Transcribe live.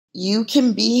you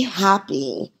can be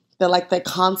happy, the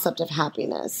concept of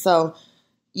happiness. So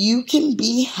you can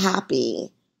be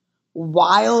happy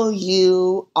while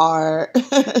you are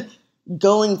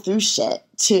going through shit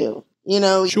too.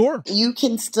 Sure. You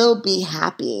can still be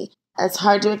happy. It's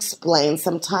hard to explain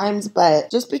sometimes,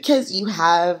 but just because you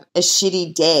have a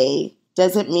shitty day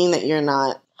doesn't mean that you're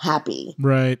not happy.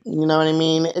 Right. You know what I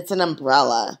mean? It's an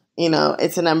umbrella.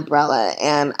 It's an umbrella.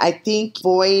 And I think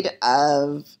void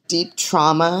of deep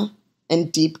trauma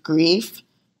and deep grief,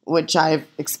 which I've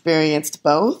experienced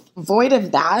both, void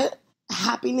of that,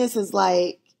 happiness is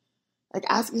like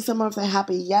asking someone if they're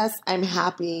happy. Yes, I'm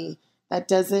happy. That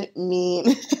doesn't mean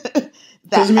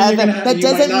that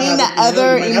doesn't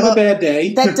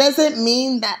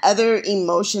mean that other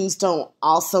emotions don't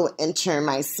also enter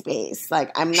my space.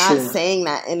 I'm not saying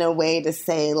that in a way to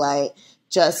say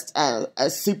just a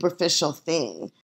superficial thing.